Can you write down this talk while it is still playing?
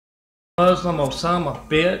Muslim Osama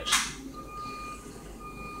bitch,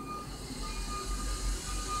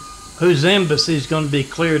 whose embassy is going to be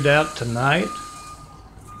cleared out tonight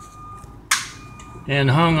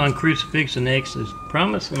and hung on crucifix and X's.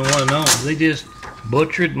 Promise, and want to know, they just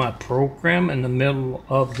butchered my program in the middle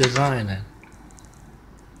of designing.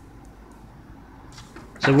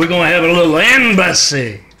 So we're going to have a little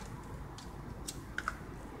embassy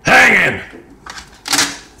hanging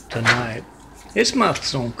tonight. It's my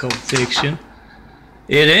Stone Cold fiction.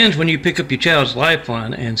 It ends when you pick up your child's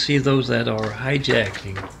lifeline and see those that are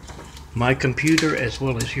hijacking my computer as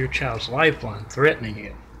well as your child's lifeline, threatening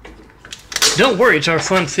it. Don't worry, it's our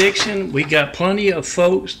fun fiction. We got plenty of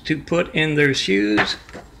folks to put in their shoes.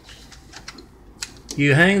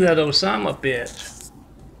 You hang that Osama bitch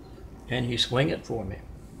and you swing it for me.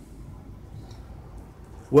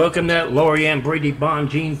 Welcome that Lorianne Brady Bond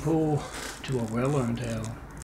gene pool to a well-earned hell.